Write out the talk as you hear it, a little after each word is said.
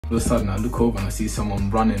All of a sudden I look over and I see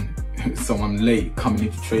someone running, someone late coming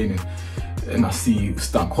into training, and I see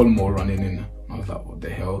Stan Collymore running in. I was like, what the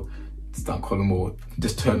hell? Stan Collymore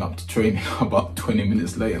just turned up to training about 20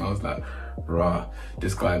 minutes late, and I was like, rah,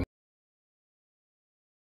 this guy.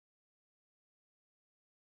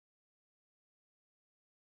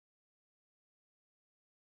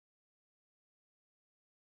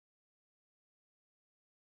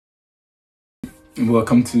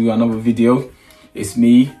 Welcome to another video. It's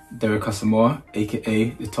me, Derek Asamoah, aka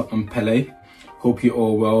the Tottenham Pele. Hope you're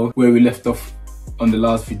all well. Where we left off on the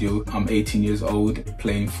last video, I'm 18 years old,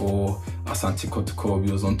 playing for Asante Kotoko.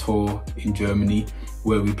 We was on tour in Germany,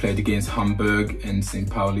 where we played against Hamburg and St.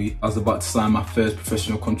 Pauli. I was about to sign my first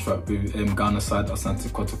professional contract with Ghana side Asante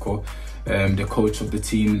Kotoko. The coach of the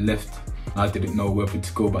team left. I didn't know whether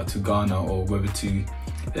to go back to Ghana or whether to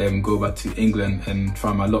go back to England and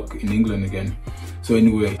try my luck in England again. So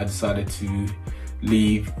anyway, I decided to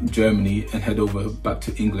leave Germany and head over back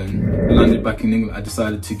to England. Landed back in England, I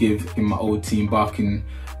decided to give my old team Barking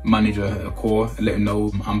manager a call and let him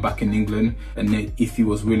know I'm back in England, and if he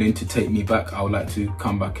was willing to take me back, I would like to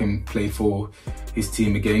come back and play for his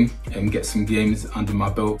team again and get some games under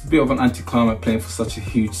my belt. It's a bit of an anticlimax playing for such a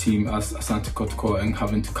huge team as Asante Kotoko and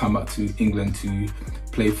having to come back to England to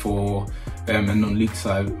play for a non-league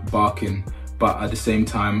side, Barking. But at the same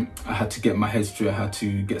time, I had to get my head straight. I had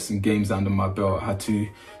to get some games under my belt. I had to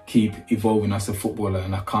keep evolving as a footballer,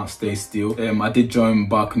 and I can't stay still. I did join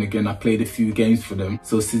Barking again. I played a few games for them.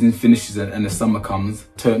 So season finishes and the summer comes.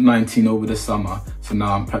 Turned 19 over the summer. So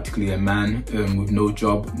now I'm practically a man with no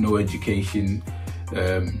job, no education,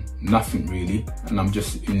 nothing really. And I'm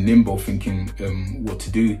just in limbo thinking what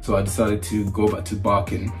to do. So I decided to go back to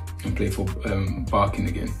Barking and play for Barking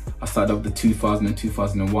again. I started off the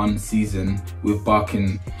 2000-2001 season with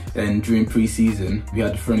Barking, and during pre-season we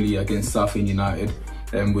had a friendly against Southend United,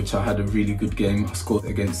 which I had a really good game. I scored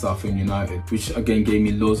against Southend United, which again gave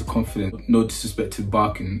me loads of confidence. No disrespect to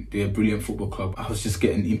Barking, they're a brilliant football club. I was just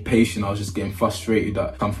getting impatient, I was just getting frustrated.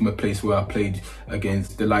 I come from a place where I played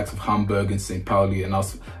against the likes of Hamburg and St. Pauli, and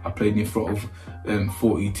I played in front of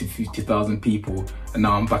 40 to 50,000 people, and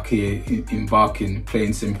now I'm back here in Barking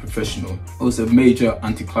playing semi-professional. It was a major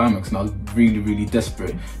anticlimax, and I was really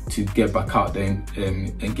desperate to get back out there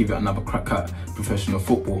and give it another crack at professional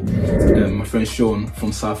football. My friend Sean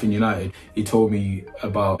from Southend United, he told me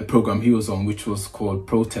about a program he was on, which was called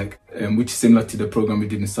ProTech, which is similar to the program we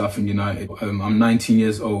did in Southend United. I'm 19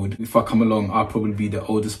 years old. If I come along, I'll probably be the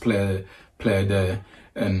oldest player there,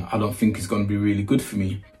 and I don't think it's going to be really good for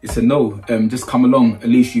me. He said, no, just come along, at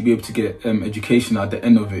least you'll be able to get education at the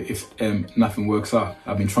end of it if nothing works out.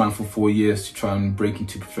 I've been trying for 4 years to try and break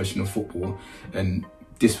into professional football, and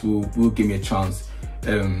this will give me a chance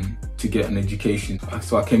to get an education.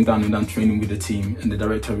 So I came down and done training with the team, and the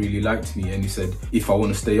director really liked me, and he said if I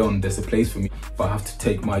want to stay on, there's a place for me, but I have to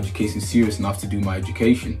take my education serious and I have to do my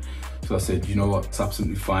education. So I said, you know what, it's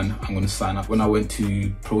absolutely fine, I'm going to sign up. When I went to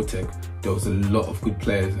ProTech, there was a lot of good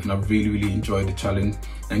players, and I really enjoyed the challenge.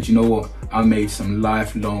 And you know what, I made some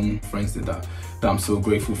lifelong friends that I'm so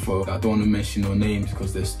grateful for. I don't want to mention no names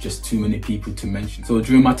because there's just too many people to mention. So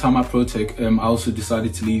during my time at ProTech, I also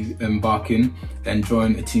decided to leave Barking and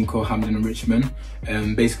join a team called Hampden and Richmond.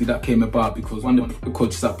 Basically that came about because one of the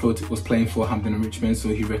coaches at ProTech was playing for Hampden and Richmond, so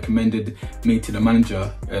he recommended me to the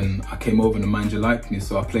manager, and I came over and the manager liked me,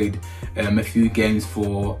 so I played a few games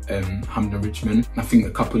for Hampden and Richmond. I think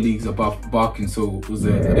a couple of leagues above Barking, so it was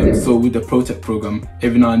so with the ProTech program,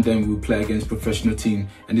 every now and then we would play against professional team,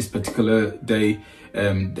 and this particular day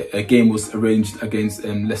a game was arranged against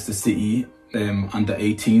Leicester City under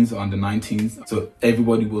 18s or under 19s, so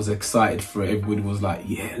everybody was excited for it. Everybody was like,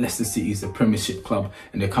 yeah, Leicester City is a Premiership club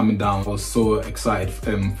and they're coming down. I was so excited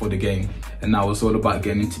for the game, and now it was all about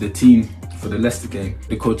getting into the team for the Leicester game.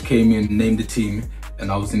 The coach came in, named the team, and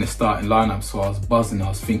I was in the starting lineup, so I was buzzing. I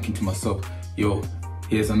was thinking to myself, yo,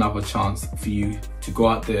 here's another chance for you to go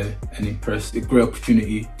out there and impress. A great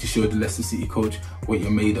opportunity to show the Leicester City coach what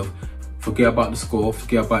you're made of. Forget about the score,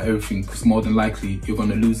 forget about everything, because more than likely you're going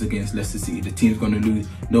to lose against Leicester City. The team's going to lose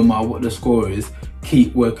no matter what the score is.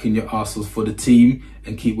 Keep working your arse off for the team,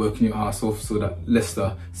 and keep working your arse off so that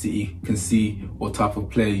Leicester City can see what type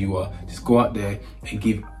of player you are. Just go out there and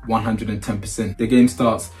give 110%. The game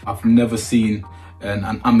starts. I've never seen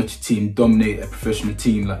an amateur team dominate a professional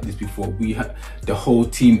team like this before. We had the whole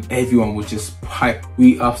team, everyone was just hyped.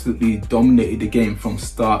 We absolutely dominated the game from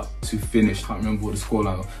start to finish. I can't remember what the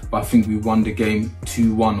scoreline was, but I think we won the game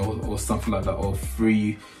 2-1 or something like that, or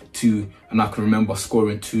 3-2 2, and I can remember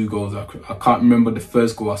scoring 2 goals. I can't remember the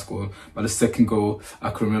first goal I scored, but the second goal I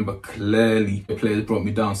can remember clearly. The players brought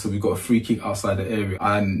me down, so we got a free kick outside the area.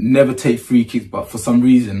 I never take free kicks, but for some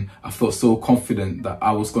reason I felt so confident that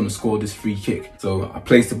I was going to score this free kick. So I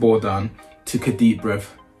placed the ball down, took a deep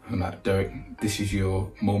breath. I'm like, Derek, this is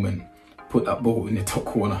your moment. Put that ball in the top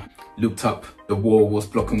corner. Looked up, the wall was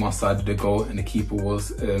blocking one side of the goal and the keeper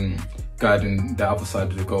was guiding the other side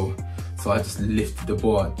of the goal. So I just lifted the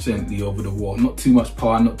ball gently over the wall. Not too much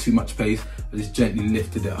power, not too much pace. I just gently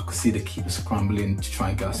lifted it. I could see the keeper scrambling to try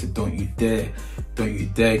and get. I said, don't you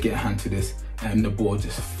dare get a hand to this. And the ball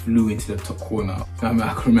just flew into the top corner. I mean,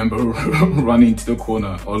 I can remember running into the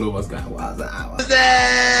corner. All of us going, what's that?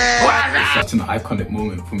 It's such an iconic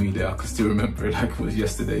moment for me there. I can still remember it like it was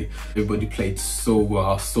yesterday. Everybody played so well.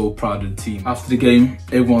 I was so proud of the team. After the game,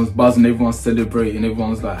 everyone's buzzing, everyone's celebrating,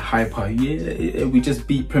 everyone's like hyper. Yeah, we just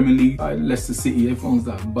beat Premier League by Leicester City. Everyone's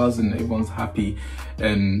like buzzing, everyone's happy.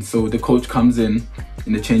 And so the coach comes in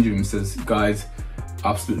the changing room and says, guys,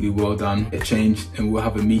 absolutely well done. Get changed and we'll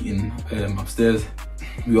have a meeting upstairs.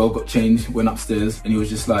 We all got changed, went upstairs, and he was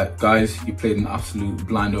just like, guys, you played an absolute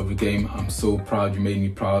blind over game. I'm so proud, you made me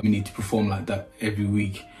proud. We need to perform like that every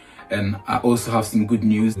week. And I also have some good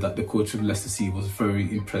news that the coach of Leicester City was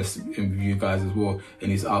very impressed with you guys as well,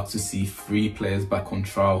 and he's asked to see 3 players back on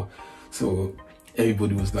trial. So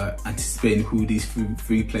everybody was like anticipating who these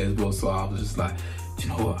 3 players were. So I was just like, you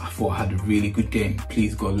know what, I thought I had a really good game.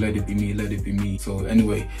 Please God, let it be me, let it be me. So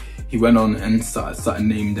anyway, he went on and started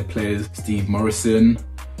naming the players. Steve Morrison,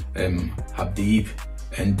 Habib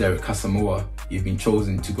and Derek Asamoah. You've been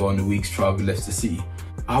chosen to go on the week's trial with Leicester City.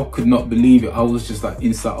 I could not believe it. I was just like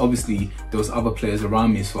inside. Obviously there was other players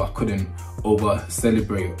around me, so I couldn't over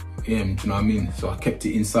celebrate him, do you know what I mean? So I kept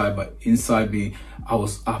it inside, but inside me I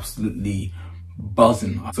was absolutely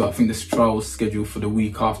buzzing. So I think this trial was scheduled for the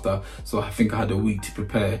week after, so I think I had a week to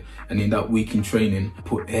prepare, and in that week in training I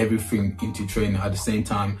put everything into training. At the same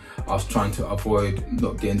time I was trying to avoid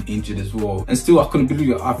not getting injured as well, and still I couldn't believe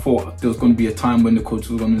it. I thought there was going to be a time when the coach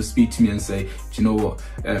was going to speak to me and say, do you know what,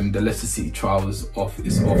 the Leicester City trial is off.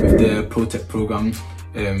 It's off with their Protect programme.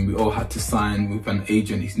 We all had to sign with an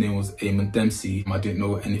agent. His name was Eamon Dempsey. I didn't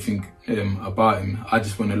know anything about him. I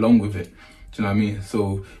just went along with it. Do you know what I mean?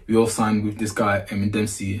 So we all signed with this guy, Eamon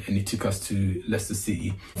Dempsey, and he took us to Leicester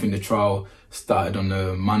City. I think the trial started on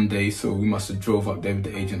a Monday, so we must have drove up there with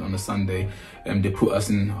the agent on a Sunday. They put us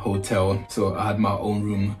in a hotel, so I had my own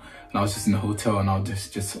room, and I was just in the hotel, and I was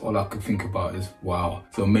just all I could think about is wow.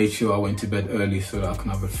 So I made sure I went to bed early so that I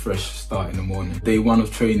can have a fresh start in the morning. Day 1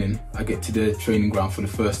 of training, I get to the training ground for the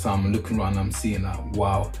first time. I'm looking around, I'm seeing like,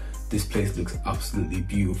 wow, this place looks absolutely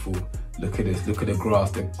beautiful. Look at this, look at the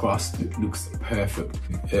grass looks perfect.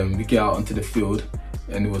 We get out onto the field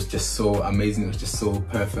and it was just so amazing, it was just so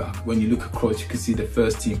perfect. When you look across, you can see the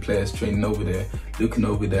first team players training over there. Looking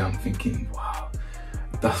over there, I'm thinking, wow,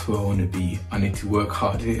 that's where I want to be. I need to work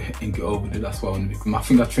hard here and get over there. That's where I want to be. I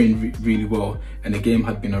think I trained really well, and the game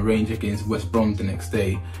had been arranged against West Brom the next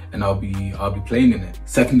day, and I'll be playing in it.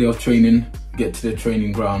 Second day of training, get to the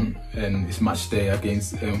training ground, and it's match day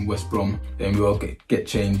against West Brom. Then we all get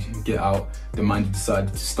changed, get out. The manager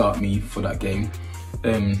decided to start me for that game.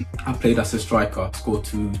 I played as a striker, scored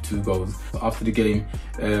two goals. After the game,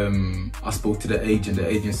 I spoke to the agent. The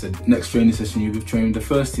agent said, next training session you'll be training the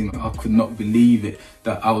first team. I could not believe it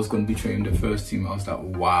that I was going to be training the first team. I was like,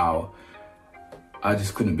 wow. I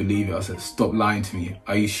just couldn't believe it. I said, stop lying to me.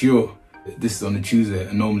 Are you sure? This is on a Tuesday,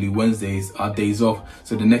 and normally Wednesdays are days off.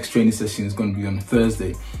 So the next training session is going to be on a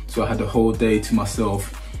Thursday. So I had the whole day to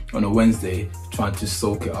myself on a Wednesday trying to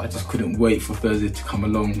soak it. I just couldn't wait for Thursday to come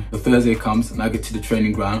along. The Thursday comes and I get to the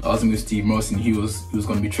training ground. I was with Steve Morrison. He was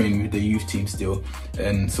going to be training with the youth team still,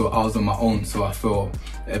 and so I was on my own. So I felt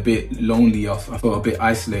a bit lonely. I felt a bit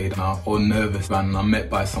isolated and all nervous. And I'm met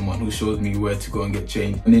by someone who showed me where to go and get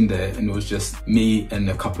changed. And in there, and it was just me and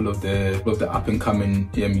a couple of the up and coming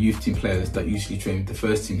youth team players that usually train with the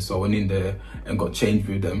first team. So I went in there and got changed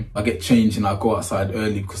with them. I get changed and I go outside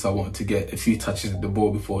early because I wanted to get a few touches at the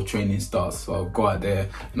ball before training starts. So I'll go out there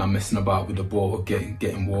and I'm messing about with the ball,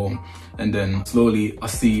 getting warm, and then slowly I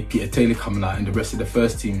see Peter Taylor coming out and the rest of the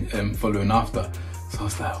first team following after. So I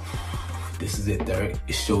was like, this is it, Derek,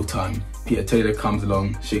 it's showtime. Peter Taylor comes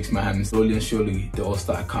along, shakes my hand. Slowly and surely they all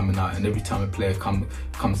started coming out, and every time a player comes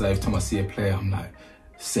out, every time I see a player, I'm like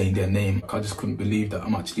saying their name. I just couldn't believe that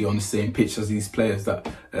I'm actually on the same pitch as these players that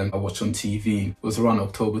I watch on TV. It was around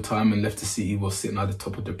October time and Leicester City was sitting at the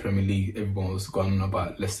top of the Premier League. Everyone was going on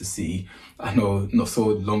about Leicester City. I know not so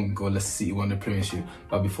long ago Leicester City won the Premiership,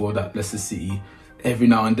 but before that Leicester City every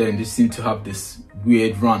now and then they seemed to have this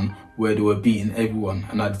weird run where they were beating everyone,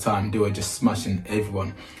 and at the time they were just smashing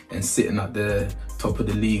everyone and sitting at the top of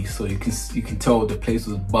the league. So you can tell the place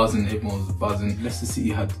was buzzing, everyone was buzzing. Leicester City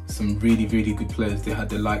had some really good players. They had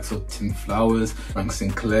the likes of Tim Flowers, Frank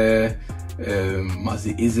Sinclair,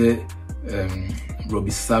 Mazi Izzet,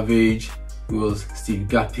 Robbie Savage, who was Steve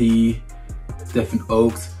Gappy, Stephen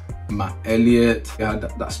Oakes, Matt Elliott. They had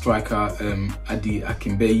that striker Adi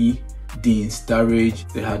Akinbeyi, Dean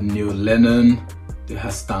Sturridge. They had Neil Lennon. They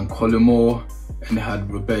had Stan Collymore, and they had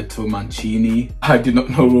Roberto Mancini. I did not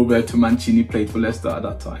know Roberto Mancini played for Leicester at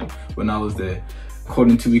that time when I was there.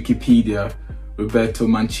 According to Wikipedia, Roberto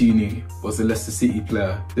Mancini was a Leicester City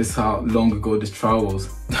player. This is how long ago this trial was.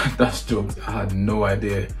 That's jokes. I had no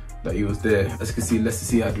idea that he was there. As you can see, Leicester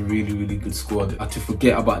City had a really good squad. I had to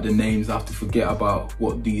forget about the names, I have to forget about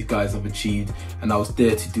what these guys have achieved, and I was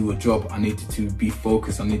there to do a job. I needed to be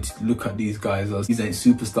focused. I needed to look at these guys as these ain't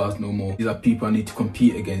superstars no more. These are people I need to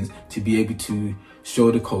compete against to be able to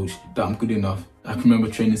show the coach that I'm good enough. I can remember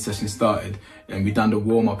training session started and we done the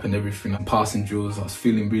warm-up and everything, and passing drills. I was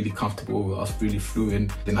feeling really comfortable, I was really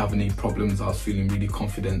fluent, didn't have any problems, I was feeling really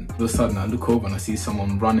confident. All of a sudden I look over and I see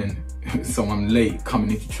someone running, someone late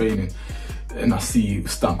coming into training, and I see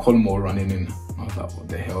Stan Collymore running in. I was like, what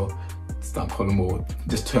the hell? Stan Collymore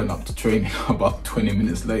just turned up to training about 20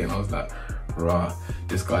 minutes late, and I was like, rah,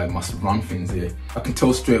 this guy must run things here. I can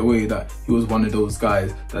tell straight away that he was one of those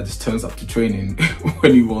guys that just turns up to training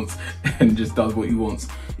when he wants and just does what he wants.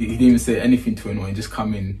 He didn't even say anything to anyone, he just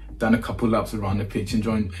come in, done a couple laps around the pitch and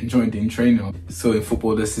joined in training. So in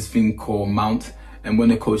football there's this thing called mount, and when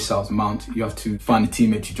the coach shouts mount, you have to find a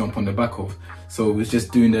teammate to jump on the back of. So we was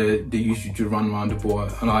just doing the usual run around the ball,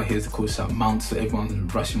 and I hear the coach shout mount, so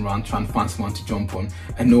everyone's rushing around trying to find someone to jump on,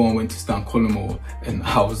 and no one went to Stan Collymore, and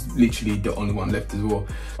I was literally the only one left as well.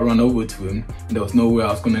 I ran over to him, and there was no way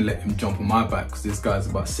I was going to let him jump on my back, because this guy's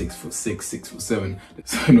about 6'6", 6'7".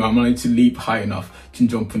 So I managed to leap high enough to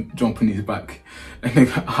jump on his back, and then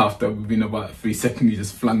after within about 3 seconds he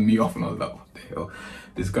just flung me off, and I was like, what the hell?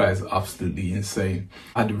 This guy is absolutely insane.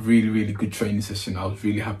 I had a really good training session. I was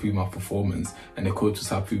really happy with my performance, and the coach was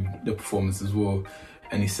happy with the performance as well.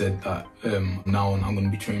 And he said that now on I'm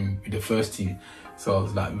going to be training with the first team. So I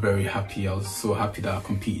was like very happy. I was so happy that I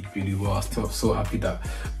competed really well. I was so happy that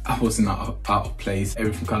I wasn't out of place.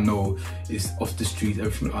 Everything I know is off the street.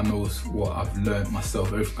 Everything I know is what I've learned myself.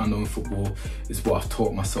 Everything I know in football is what I've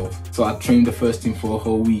taught myself. So I trained the first team for a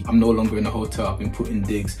whole week. I'm no longer in a hotel. I've been put in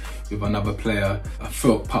digs with another player. I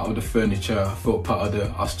felt part of the furniture. I felt part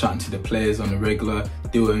of I was chatting to the players on a regular.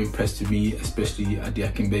 They were impressed with me, especially Adi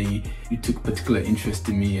Akinbeyi. He took particular interest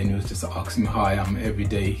in me, and he was just asking me how I am every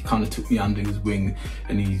day. He kind of took me under his wing,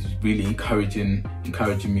 and he's really encouraging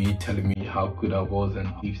me, telling me how good I was, and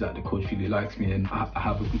he's like, the coach really likes me, and I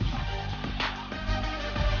have a good chance.